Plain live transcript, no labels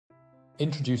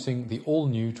Introducing the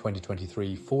all-new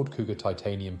 2023 Ford Kuga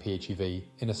Titanium PHEV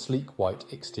in a sleek white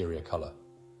exterior colour.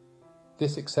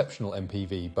 This exceptional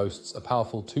MPV boasts a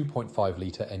powerful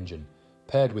 2.5-litre engine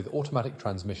paired with automatic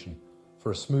transmission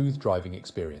for a smooth driving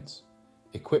experience.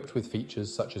 Equipped with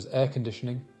features such as air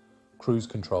conditioning, cruise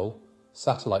control,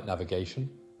 satellite navigation,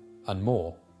 and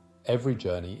more, every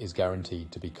journey is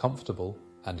guaranteed to be comfortable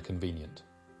and convenient.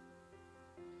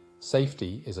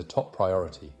 Safety is a top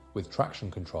priority with traction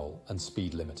control and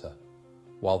speed limiter,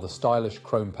 while the stylish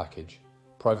chrome package,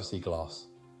 privacy glass,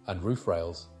 and roof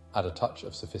rails add a touch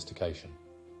of sophistication.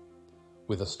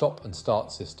 With a stop and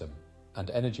start system and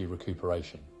energy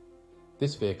recuperation,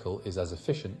 this vehicle is as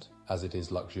efficient as it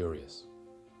is luxurious.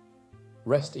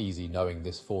 Rest easy knowing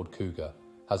this Ford Kuga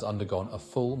has undergone a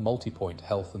full multi-point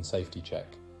health and safety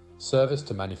check, serviced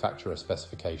to manufacturer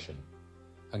specification,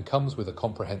 and comes with a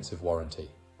comprehensive warranty.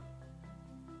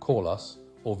 Call us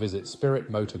or visit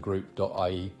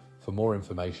spiritmotorgroup.ie for more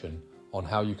information on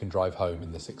how you can drive home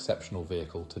in this exceptional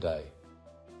vehicle today.